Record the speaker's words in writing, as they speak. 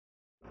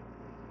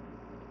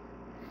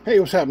Hey,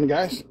 what's happening,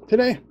 guys?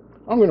 Today,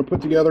 I'm going to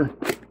put together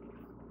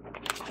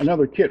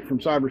another kit from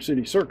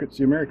CyberCityCircuits,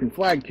 the American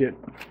flag kit.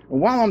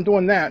 And while I'm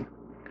doing that,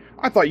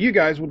 I thought you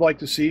guys would like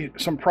to see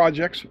some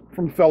projects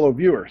from fellow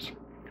viewers.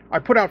 I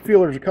put out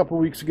feelers a couple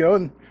weeks ago,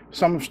 and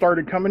some have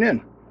started coming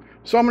in.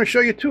 So I'm going to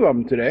show you two of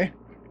them today.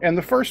 And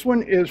the first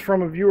one is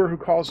from a viewer who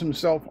calls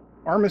himself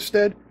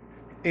Armistead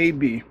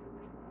AB.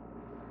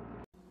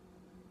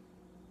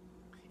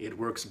 It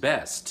works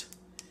best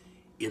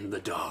in the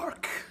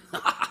dark.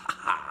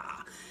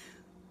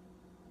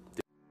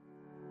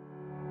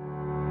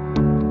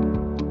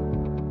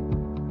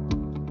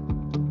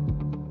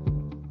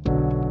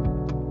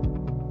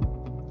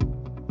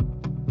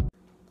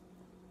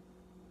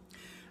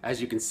 As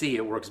you can see,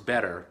 it works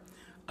better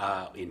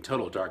in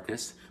total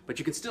darkness, but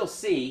you can still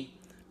see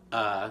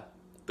the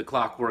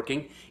clock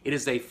working. It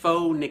is a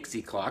faux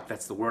Nixie clock.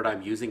 That's the word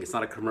I'm using. It's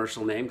not a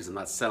commercial name because I'm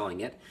not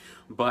selling it.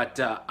 But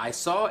I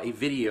saw a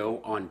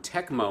video on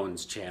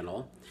Techmoan's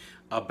channel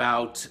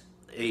about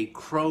a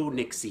Crow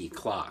Nixie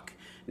clock.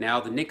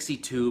 Now, the Nixie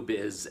tube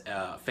is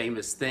a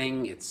famous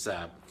thing. It's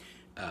a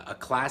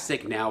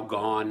classic, now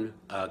gone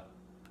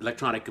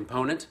electronic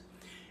component.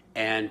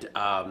 And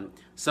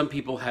some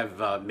people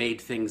have made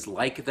things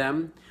like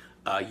them.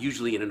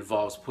 Usually it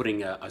involves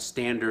putting a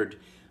standard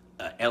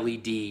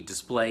LED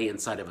display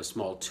inside of a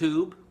small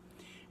tube.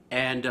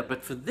 And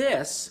but for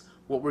this,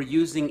 what we're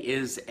using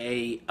is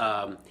a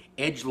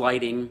edge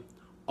lighting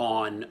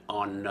on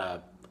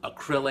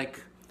acrylic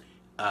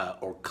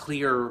or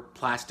clear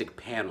plastic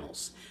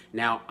panels.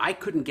 Now, I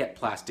couldn't get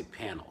plastic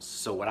panels,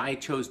 so what I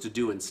chose to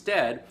do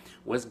instead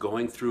was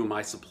going through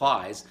my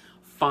supplies,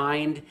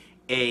 find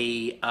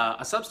a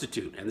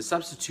substitute, and the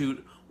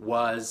substitute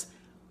was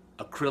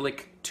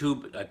acrylic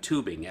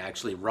tubing,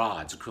 actually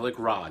rods, acrylic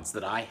rods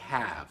that I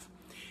have,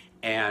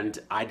 and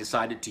I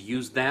decided to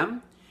use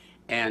them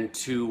and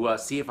to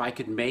see if I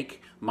could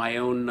make my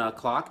own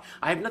clock.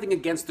 I have nothing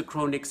against the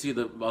Crow Nixie or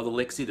the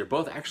Lixie. They're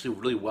both actually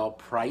really well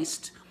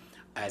priced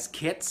as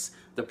kits.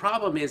 The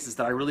problem is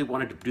that I really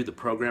wanted to do the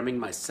programming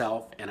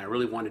myself, and I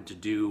really wanted to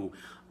do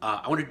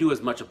I wanted to do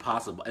as much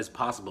as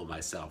possible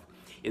myself.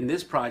 In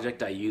this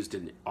project, I used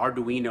an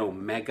Arduino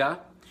Mega,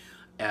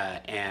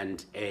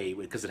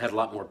 because it had a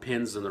lot more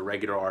pins than the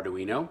regular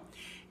Arduino,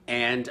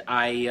 and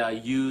I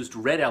used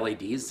red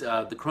LEDs.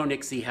 The Crow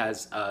Nixie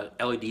has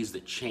LEDs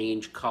that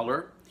change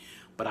color,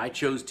 but I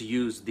chose to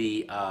use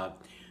the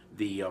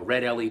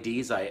red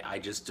LEDs. I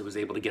just was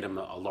able to get them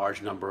a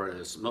large number at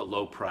a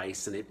low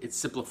price, and it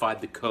simplified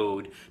the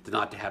code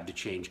to have to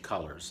change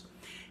colors.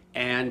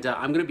 And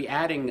I'm going to be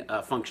adding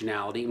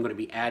functionality. I'm going to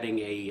be adding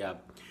a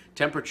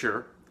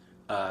temperature.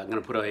 I'm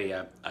going to put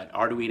an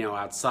Arduino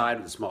outside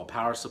with a small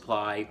power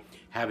supply,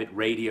 have it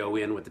radio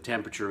in what the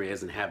temperature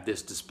is, and have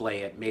this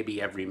display it maybe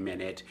every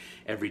minute,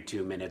 every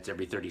 2 minutes,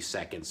 every 30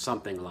 seconds,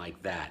 something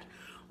like that.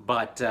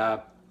 But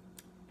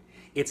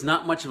it's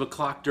not much of a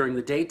clock during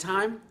the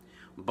daytime,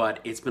 but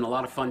it's been a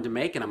lot of fun to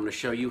make, and I'm going to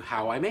show you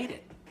how I made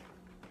it.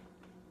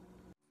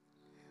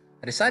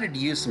 I decided to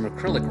use some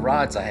acrylic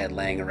rods I had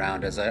laying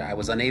around, as I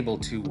was unable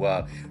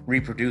to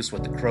reproduce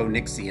what the Crow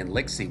Nixie and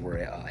Lixie were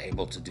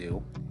able to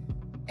do.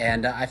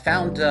 And I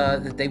found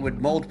that they would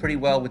mold pretty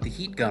well with the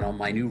heat gun on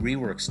my new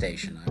rework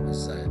station. I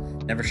was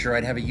never sure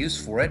I'd have a use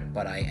for it,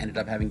 but I ended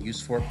up having use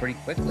for it pretty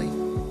quickly.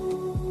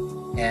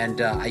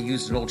 And I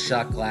used an old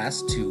shot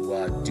glass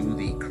to do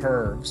the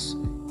curves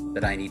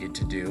that I needed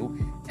to do.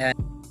 And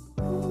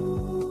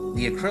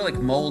the acrylic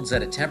molds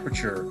at a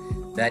temperature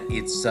that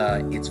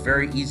it's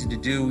very easy to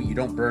do. You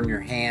don't burn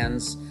your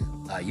hands.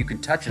 You can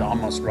touch it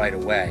almost right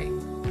away.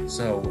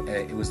 So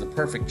it was the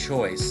perfect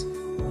choice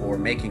for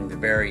making the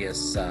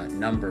various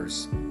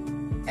numbers.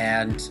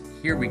 And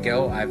here we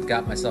go. I've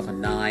got myself a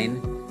 9.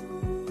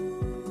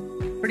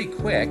 Pretty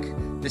quick.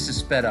 This is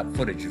sped up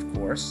footage, of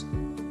course.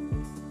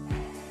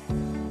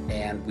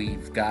 And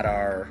we've got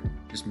our,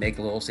 just make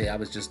a little, see, I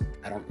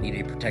don't need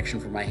any protection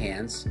for my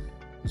hands.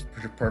 It's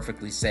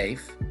perfectly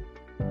safe.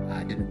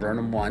 I didn't burn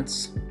them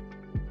once.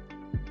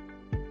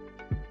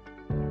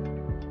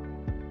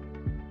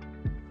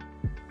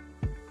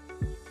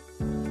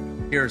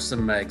 Here are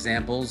some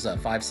examples,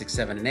 5, 6,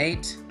 7, and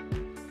 8.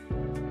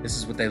 This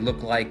is what they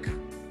look like.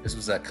 This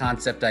was a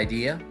concept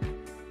idea.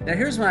 Now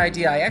here's my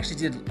idea. I actually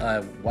did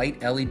white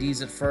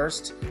LEDs at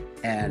first,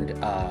 and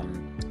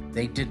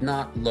they did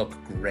not look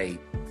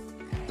great.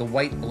 The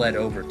white bled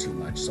over too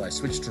much, so I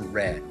switched to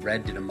red.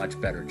 Red did a much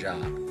better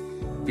job.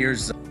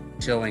 Here's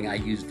showing I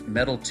used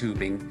metal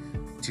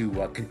tubing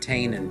to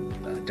contain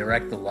and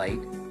direct the light.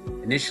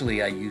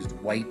 Initially I used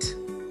white.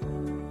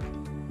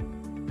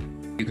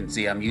 You can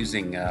see I'm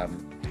using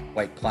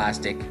white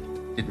plastic.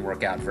 Didn't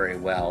work out very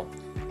well.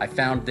 I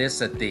found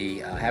this at the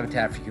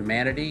Habitat for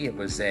Humanity. It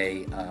was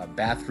a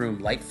bathroom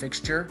light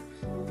fixture,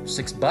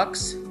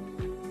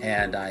 $6,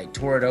 and I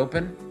tore it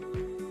open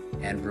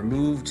and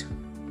removed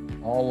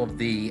all of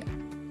the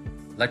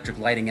electric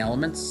lighting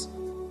elements.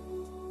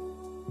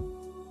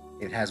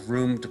 It has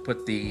room to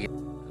put the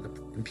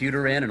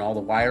computer in and all the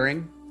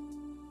wiring.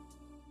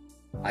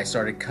 I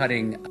started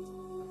cutting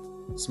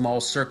small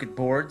circuit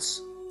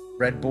boards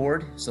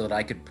breadboard so that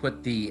I could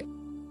put the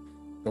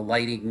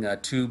lighting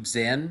tubes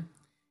in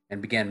and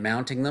began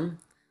mounting them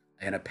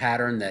in a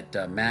pattern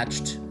that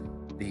matched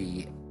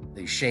the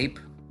shape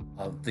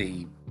of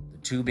the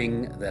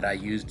tubing that I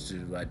used to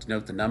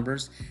denote the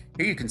numbers.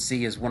 Here you can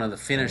see is one of the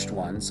finished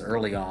ones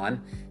early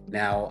on.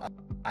 Now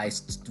I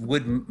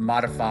would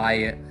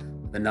modify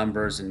the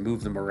numbers and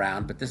move them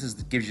around, but this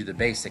gives you the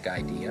basic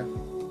idea.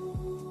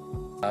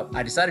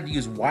 I decided to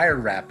use wire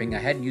wrapping. I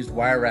hadn't used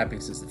wire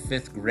wrapping since the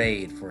 5th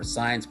grade for a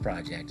science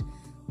project,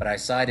 but I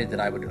decided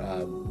that I would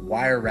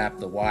wire wrap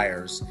the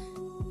wires,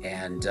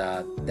 and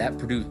that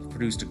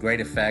produced a great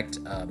effect,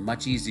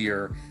 much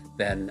easier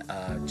than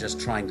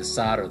just trying to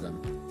solder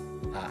them.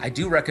 I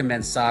do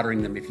recommend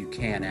soldering them if you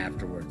can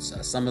afterwards.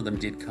 Some of them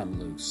did come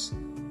loose.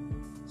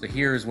 So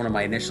here's one of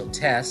my initial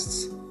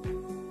tests,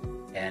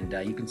 and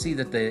you can see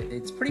that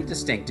it's pretty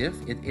distinctive.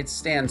 It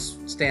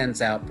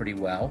stands out pretty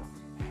well.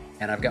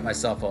 And I've got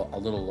myself a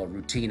little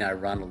routine I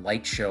run, a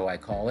light show I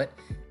call it,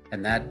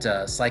 and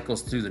that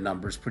cycles through the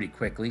numbers pretty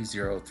quickly,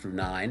 0 through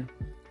 9.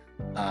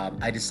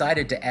 I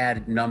decided to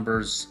add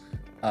numbers,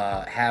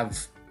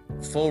 have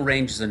full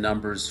ranges of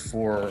numbers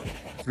for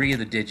 3 of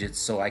the digits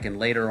so I can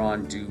later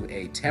on do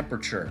a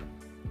temperature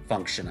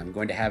function. I'm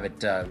going to have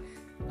it,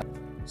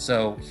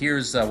 so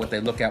here's what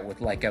they look at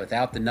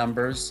without the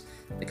numbers.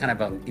 They kind of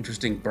have an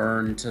interesting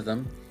burn to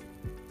them.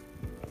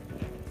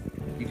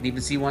 You can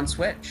even see one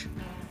switch.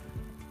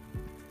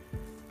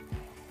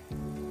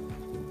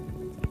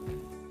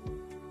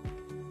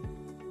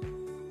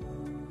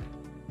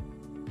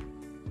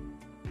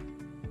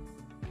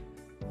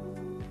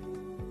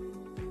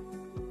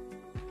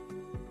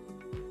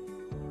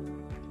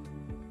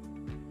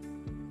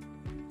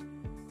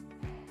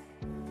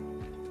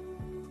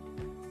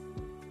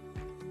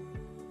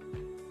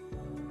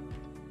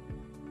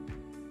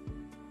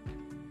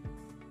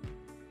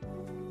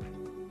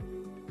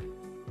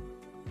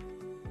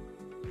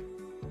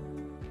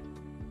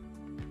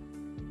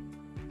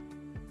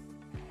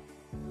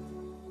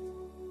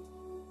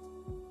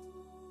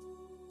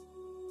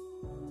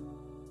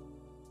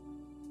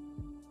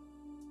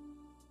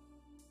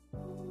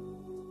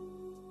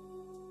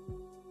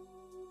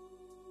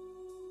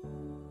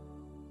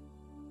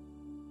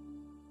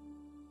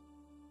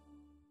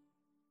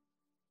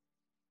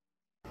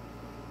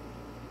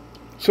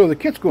 So the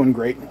kit's going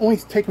great. Only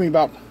taken me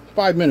about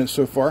 5 minutes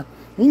so far. And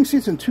you can see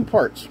it's in 2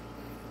 parts.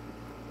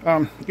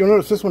 You'll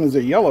notice this one is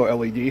a yellow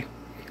LED.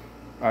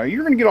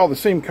 You're going to get all the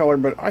same color,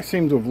 but I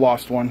seem to have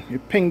lost one.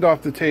 It pinged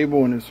off the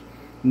table and is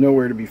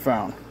nowhere to be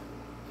found.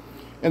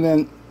 And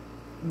then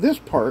this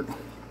part,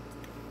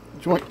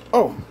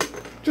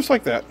 just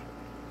like that.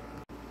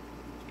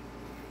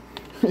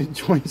 It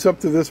joins up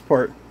to this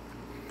part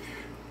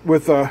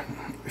with 3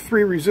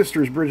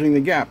 resistors bridging the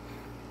gap.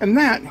 And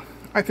that,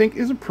 I think,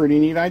 is a pretty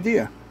neat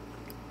idea.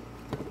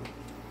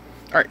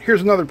 Alright,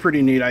 here's another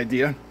pretty neat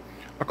idea.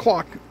 A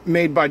clock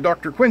made by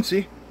Dr.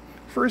 Quincy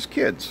for his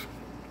kids.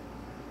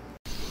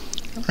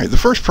 Alright, the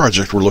first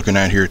project we're looking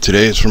at here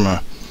today is from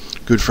a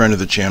good friend of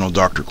the channel,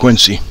 Dr.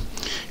 Quincy.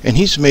 And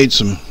he's made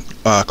some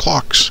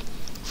clocks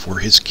for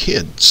his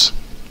kids.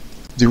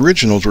 The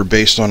originals were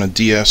based on a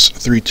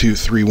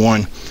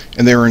DS3231,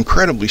 and they were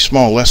incredibly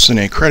small, less than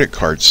a credit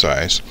card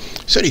size.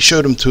 He said he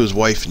showed them to his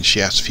wife and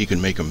she asked if he could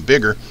make them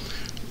bigger.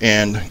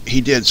 And he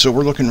did. So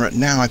we're looking right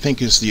now, I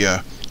think, is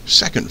the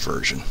second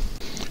version.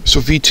 So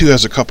V2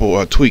 has a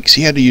couple tweaks.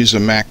 He had to use a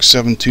Mac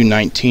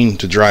 7219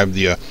 to drive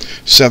the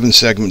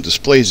 7-segment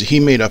displays that he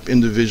made up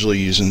individually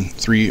using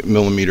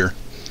 3mm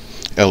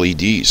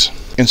LEDs.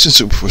 And since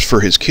it was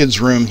for his kids'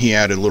 room, he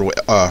added a little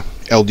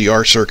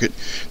LDR circuit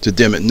to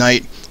dim at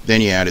night.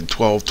 Then he added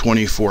 12,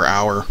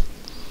 24-hour,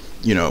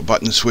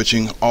 button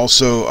switching.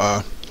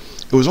 Also,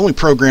 it was only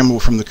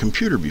programmable from the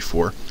computer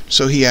before,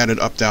 so he added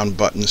up-down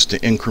buttons to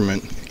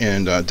increment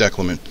and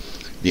decrement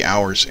the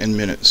hours and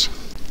minutes.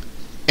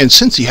 And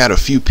since he had a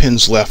few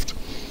pins left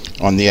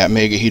on the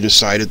Atmega, he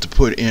decided to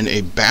put in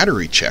a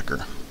battery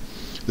checker.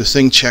 This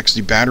thing checks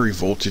the battery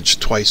voltage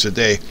twice a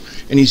day,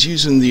 and he's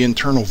using the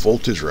internal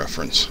voltage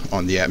reference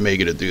on the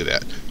Atmega to do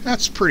that.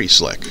 That's pretty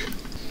slick.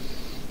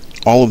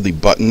 All of the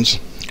buttons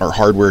are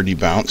hardware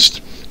debounced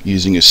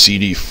using a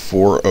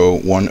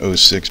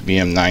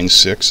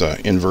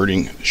CD40106BM96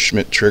 inverting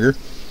Schmidt trigger.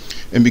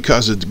 And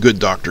because the good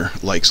doctor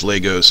likes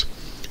Legos,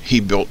 he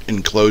built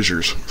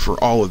enclosures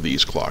for all of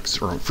these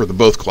clocks, or for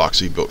both clocks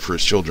he built for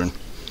his children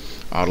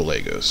out of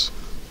Legos.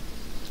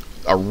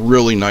 A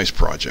really nice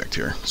project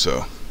here.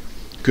 So,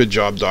 good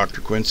job,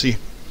 Dr. Quincy.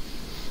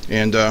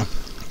 And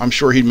I'm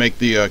sure he'd make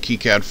the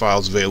KiCad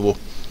files available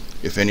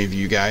if any of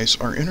you guys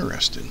are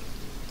interested.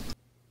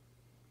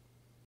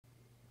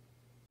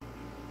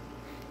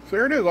 So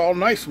there it is, all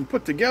nice and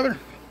put together.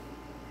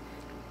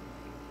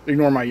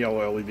 Ignore my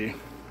yellow LED.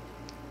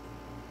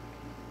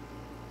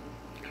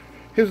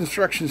 His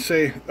instructions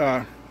say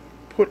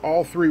put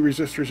all 3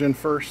 resistors in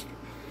first.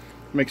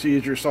 Makes it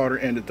easier to solder,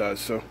 and it does.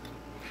 So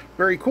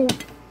very cool.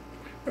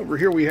 Over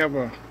here we have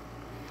a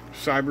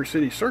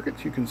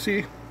CyberCityCircuits. You can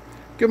see.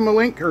 Give them a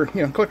link, or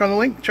click on the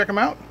link, check them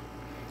out,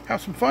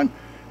 have some fun.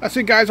 That's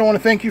it, guys. I want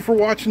to thank you for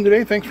watching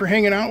today. Thanks for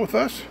hanging out with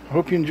us. I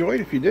hope you enjoyed.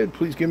 If you did,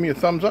 please give me a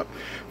thumbs up.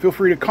 Feel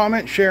free to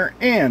comment, share,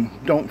 and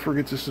don't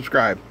forget to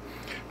subscribe.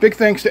 Big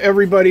thanks to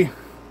everybody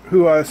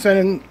who sent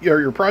in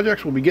your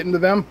projects. We'll be getting to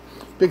them.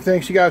 Big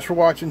thanks to you guys for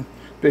watching.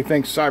 Big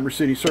thanks to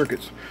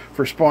CyberCityCircuits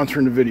for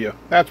sponsoring the video.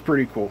 That's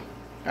pretty cool.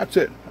 That's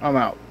it. I'm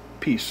out.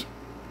 Peace.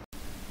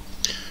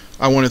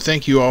 I want to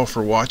thank you all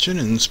for watching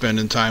and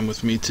spending time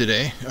with me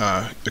today.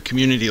 A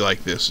community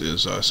like this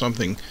is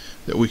something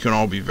that we can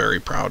all be very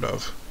proud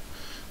of.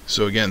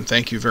 So again,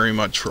 thank you very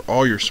much for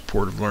all your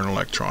support of Learn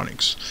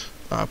Electronics.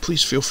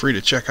 Please feel free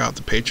to check out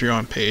the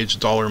Patreon page.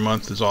 $1 a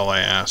month is all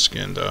I ask,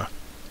 and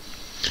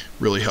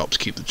really helps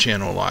keep the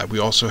channel alive. We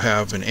also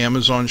have an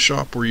Amazon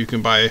shop where you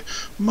can buy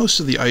most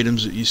of the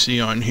items that you see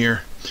on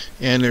here,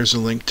 and there's a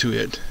link to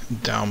it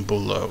down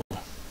below.